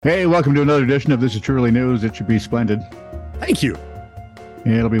Hey, welcome to another edition of This Is Truly News. It should be splendid. Thank you.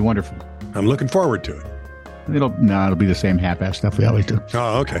 It'll be wonderful. I'm looking forward to it. It'll be the same half-ass stuff we always do.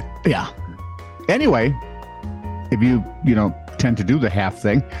 Oh, okay. Yeah. Anyway, if you tend to do the half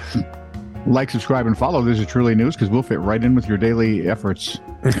thing, like, subscribe, and follow This Is Truly News, because we'll fit right in with your daily efforts,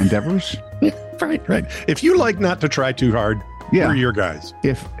 endeavors. Right. If you like not to try too hard, we're your guys.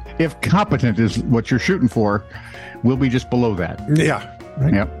 If competent is what you're shooting for, we'll be just below that. Yeah.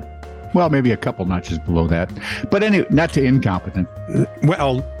 Right. Yep. Well, maybe a couple notches below that. But anyway, not to incompetent.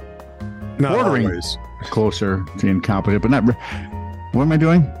 Well, not bordering always. Closer to incompetent, but not. What am I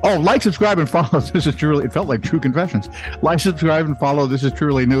doing? Oh, like, subscribe, and follow. This is truly. It felt like True Confessions. Like, subscribe, and follow. This is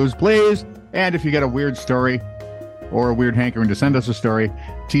Truly News, please. And if you got a weird story or a weird hankering to send us a story,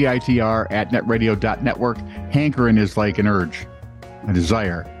 TITR@netradio.network. Hankering is like an urge, a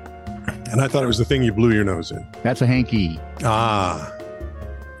desire. And I thought it was the thing you blew your nose in. That's a hanky. Ah.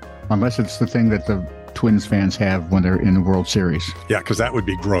 Unless it's the thing that the Twins fans have when they're in the World Series. Yeah, because that would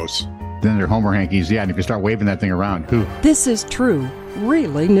be gross. Then they're homer hankies. Yeah, and if you start waving that thing around, who? This is True,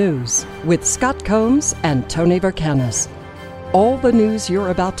 Really News with Scott Combs and Tony Vercanis. All the news you're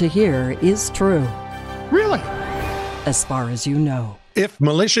about to hear is true. Really? As far as you know. If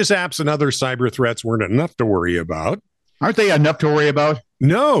malicious apps and other cyber threats weren't enough to worry about. Aren't they enough to worry about?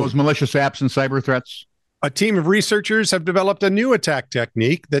 No. Those malicious apps and cyber threats? A team of researchers have developed a new attack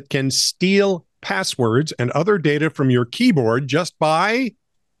technique that can steal passwords and other data from your keyboard just by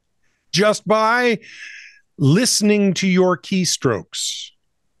listening to your keystrokes.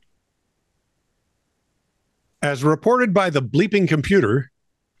 As reported by the Bleeping Computer,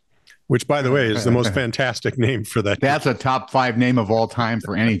 which, by the way, is the most fantastic name for that. That's a top 5 name of all time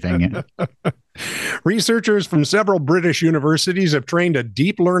for anything. Researchers from several British universities have trained a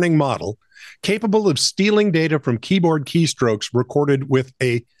deep learning model capable of stealing data from keyboard keystrokes recorded with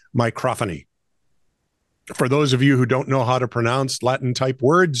a microphony. For those of you who don't know how to pronounce Latin type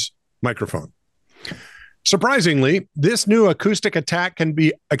words, microphone. Surprisingly, this new acoustic attack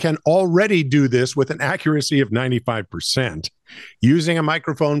can already do this with an accuracy of 95%, using a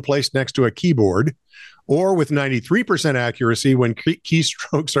microphone placed next to a keyboard, or with 93% accuracy when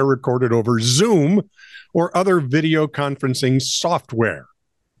keystrokes are recorded over Zoom or other video conferencing software.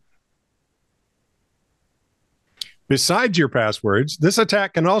 Besides your passwords, this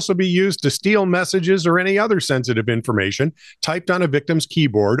attack can also be used to steal messages or any other sensitive information typed on a victim's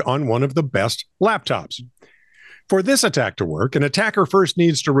keyboard on one of the best laptops. For this attack to work, an attacker first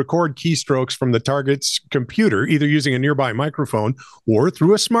needs to record keystrokes from the target's computer, either using a nearby microphone or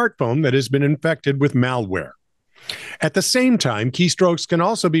through a smartphone that has been infected with malware. At the same time, keystrokes can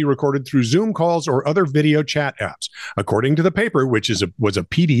also be recorded through Zoom calls or other video chat apps. According to the paper, which was a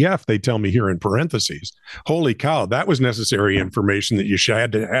PDF, they tell me here in parentheses. Holy cow, that was necessary information that you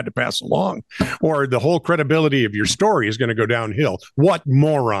had to pass along, or the whole credibility of your story is going to go downhill. What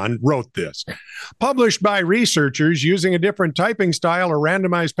moron wrote this? Published by researchers using a different typing style or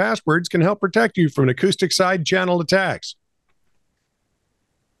randomized passwords can help protect you from acoustic side channel attacks.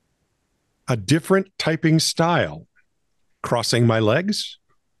 A different typing style. Crossing my legs?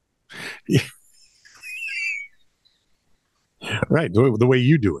 Yeah. Right, the way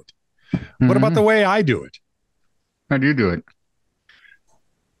you do it. Mm-hmm. What about the way I do it? How do you do it?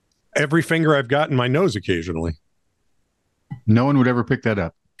 Every finger I've got in my nose occasionally. No one would ever pick that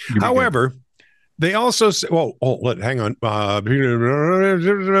up. However, they also say, hang on.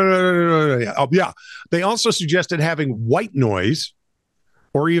 They also suggested having white noise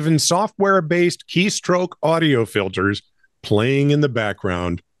or even software-based keystroke audio filters playing in the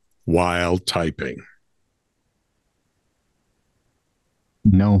background while typing.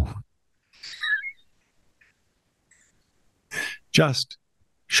 No. Just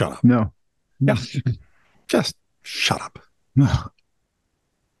shut up. No. Just shut up. No.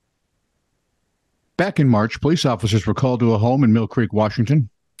 Back in March, police officers were called to a home in Mill Creek, Washington.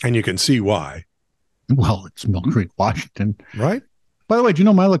 And you can see why. Well, it's Mill Creek, Washington. Right? By the way, do you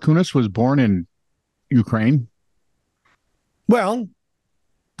know Mila Kunis was born in Ukraine? Well,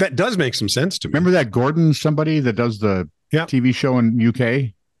 that does make some sense to me. Remember that Gordon, somebody that does the TV show in UK?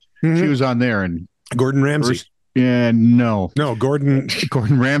 Mm-hmm. She was on there. And Gordon Ramsay? No, Gordon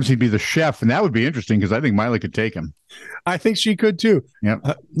Ramsay'd be the chef, and that would be interesting because I think Mila could take him. I think she could too. Yeah.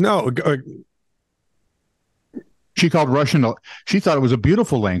 She called Russian. She thought it was a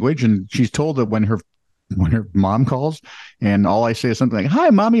beautiful language, and she's told that when her mom calls and all I say is something like, "Hi,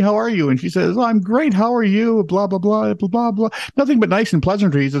 mommy, how are you?" And she says, "Oh, I'm great. How are you?" Blah, blah, blah, blah, blah, blah. Nothing but nice and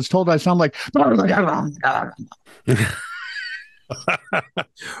pleasantries. It's told I sound like.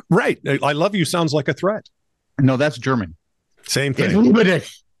 Right. I love you sounds like a threat. No, that's German. Same thing.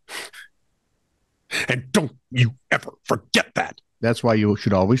 And don't you ever forget that. That's why you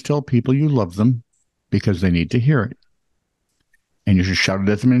should always tell people you love them, because they need to hear it. And you should shout it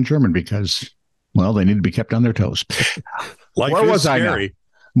at them in German because, well, they need to be kept on their toes. Life Where is was I now? scary.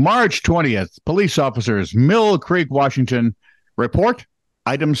 March 20th, police officers, Mill Creek, Washington, report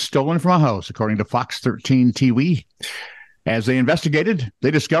items stolen from a house, according to Fox 13 TV. As they investigated,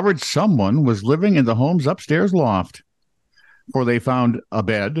 they discovered someone was living in the home's upstairs loft, where they found a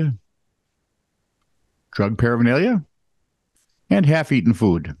bed, drug paraphernalia, and half-eaten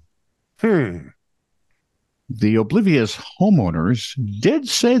food. The oblivious homeowners did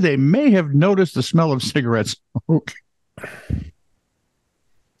say they may have noticed the smell of cigarette smoke.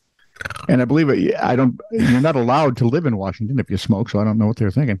 And I believe you're not allowed to live in Washington if you smoke, so I don't know what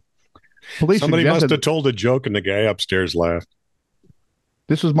they're thinking. Somebody must have told a joke and the guy upstairs laughed.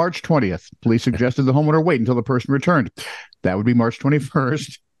 This was March 20th. Police suggested the homeowner wait until the person returned. That would be March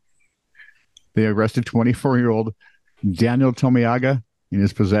 21st. They arrested 24-year-old Daniel Tomiyaga. In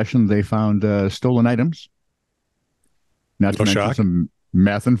his possession, they found stolen items. Not to mention some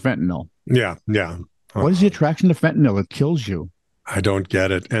meth and fentanyl. Yeah. What is the attraction to fentanyl? It kills you. I don't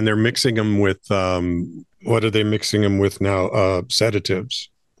get it. And they're mixing them with, what are they mixing them with now? Sedatives.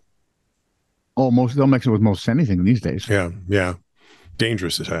 Oh, they'll mix it with most anything these days. Yeah.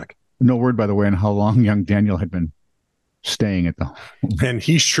 Dangerous as heck. No word, by the way, on how long young Daniel had been staying at the home. And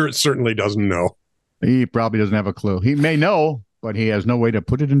he certainly doesn't know. He probably doesn't have a clue. He may know, but he has no way to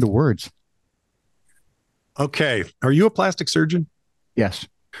put it into words. Okay. Are you a plastic surgeon? Yes.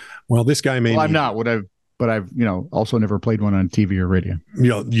 Well, this guy may. Well, I'm not. But I've also never played one on TV or radio.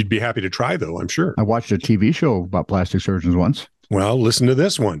 You'd be happy to try, though, I'm sure. I watched a TV show about plastic surgeons once. Well, listen to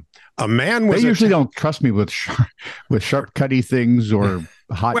this one. A man was. They usually don't trust me with sharp cutty things or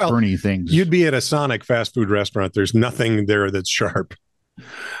hot burny things. You'd be at a Sonic fast food restaurant. There's nothing there that's sharp,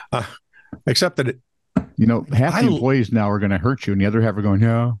 except that half the employees now are going to hurt you, and the other half are going,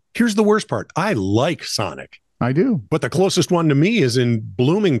 no. Here's the worst part. I like Sonic. I do. But the closest one to me is in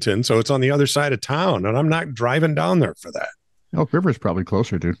Bloomington, so it's on the other side of town, and I'm not driving down there for that. Elk River's probably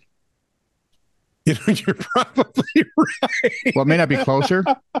closer, dude. You're probably right. Well, it may not be closer,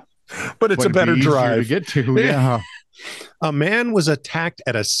 but it's a better drive to get to. Yeah. A man was attacked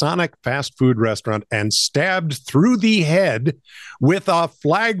at a Sonic fast food restaurant and stabbed through the head with a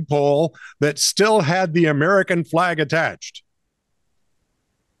flagpole that still had the American flag attached.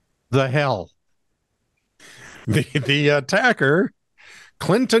 The hell? The attacker,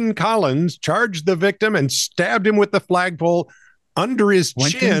 Clinton Collins, charged the victim and stabbed him with the flagpole under his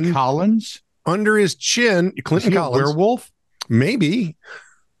chin. Collins? Under his chin. Clinton Collins. Werewolf? Maybe.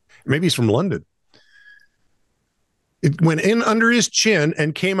 Maybe he's from London. It went in under his chin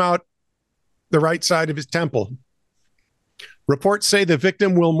and came out the right side of his temple. Reports say the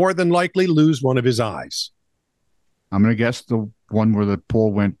victim will more than likely lose one of his eyes. I'm going to guess the one where the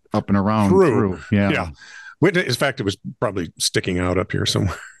pole went up and around. Through. Yeah. In fact, it was probably sticking out up here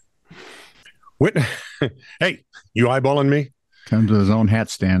somewhere. Hey, you eyeballing me? Come to his own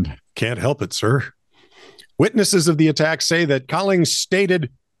hat stand. Can't help it, sir. Witnesses of the attack say that Collins stated,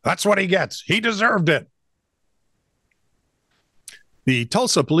 "That's what he gets. He deserved it." The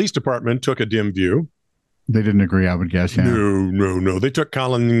Tulsa Police Department took a dim view. They didn't agree, I would guess. Yeah. No. They took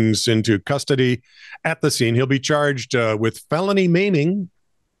Collins into custody at the scene. He'll be charged with felony maiming.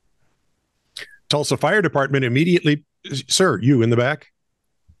 Tulsa Fire Department immediately, sir, you in the back?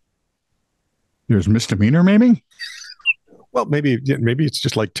 There's misdemeanor maiming? Well, maybe it's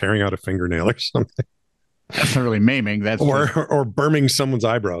just like tearing out a fingernail or something. That's not really maiming. That's or burning someone's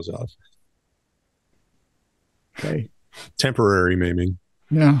eyebrows off. Okay. Temporary maiming.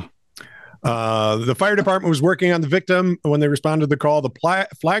 Yeah. The fire department was working on the victim when they responded to the call. The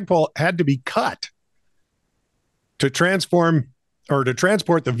flagpole had to be cut to transport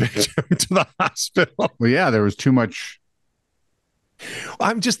the victim to the hospital. Well, yeah, there was too much.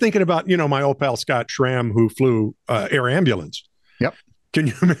 I'm just thinking about, my old pal Scott Schramm, who flew air ambulance. Yep. Can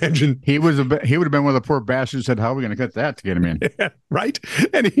you imagine? He would have been one of the poor bastards who said, how are we going to cut that to get him in? Yeah, right.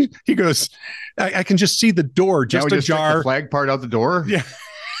 And he goes, I can just see the door just ajar. The flag part out the door. Yeah.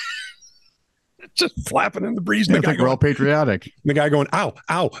 Just flapping in the breeze. I think we're all patriotic. The guy going, ow,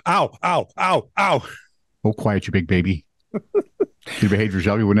 ow, ow, ow, ow, ow. Oh, quiet, you big baby. You behave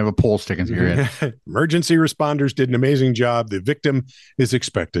yourself, you wouldn't have a pole sticking through your head. Emergency responders did an amazing job. The victim is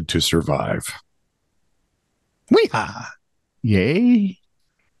expected to survive. Weehaw. Yay.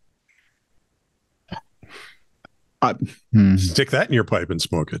 Stick that in your pipe and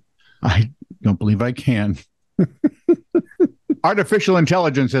smoke it. I don't believe I can. Artificial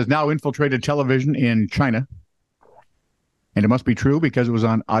intelligence has now infiltrated television in China. And it must be true because it was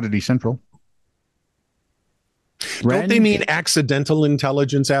on Oddity Central. Don't they mean accidental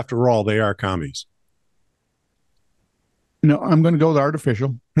intelligence? After all, they are commies. No, I'm going to go with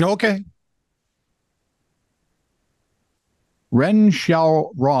artificial. Okay. Ren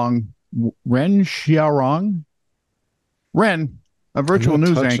Xiaorong, a virtual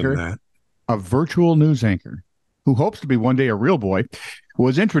news anchor who hopes to be one day a real boy,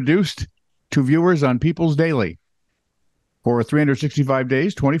 was introduced to viewers on People's Daily. For 365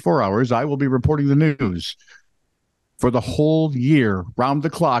 days, 24 hours, I will be reporting the news for the whole year, round the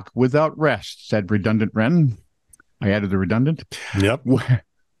clock, without rest, said redundant Ren. I added the redundant. Yep.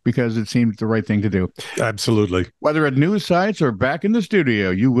 Because it seemed the right thing to do. Absolutely. Whether at news sites or back in the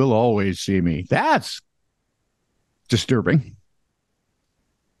studio, you will always see me. That's disturbing.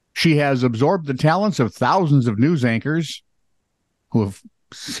 She has absorbed the talents of thousands of news anchors who have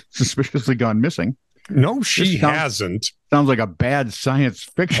suspiciously gone missing. No, she hasn't. Sounds like a bad science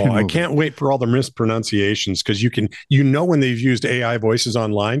fiction movie. I can't wait for all the mispronunciations, because you know when they've used AI voices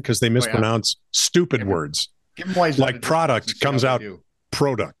online because they mispronounce stupid words. Give them Wayzata. Like product comes out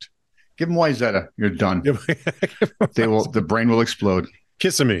product. Give them Wayzata. You're done. The brain will explode.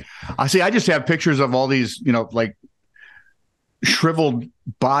 Kissing me. I just have pictures of all these, like shriveled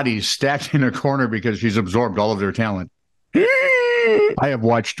bodies stacked in a corner because she's absorbed all of their talent. I have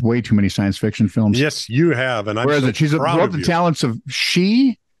watched way too many science fiction films. Yes, you have, and she's absorbed the talents of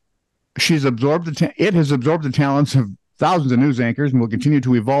it has absorbed the talents of thousands of news anchors and will continue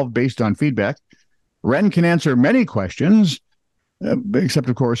to evolve based on feedback. Ren can answer many questions, except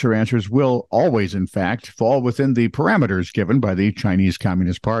of course her answers will always, in fact, fall within the parameters given by the Chinese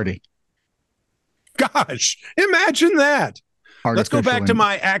Communist Party. Gosh, imagine that. Let's go back to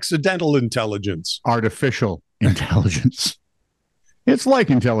my accidental intelligence. Artificial intelligence. It's like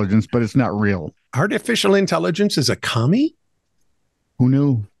intelligence, but it's not real. Artificial intelligence is a commie? Who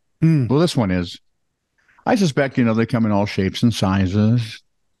knew? Well, this one is. I suspect, they come in all shapes and sizes.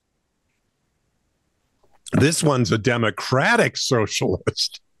 This one's a democratic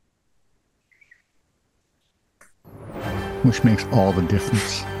socialist. Which makes all the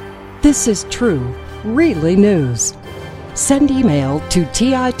difference. This is true, really news. Send email to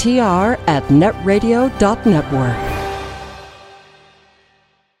TITR@netradio.network.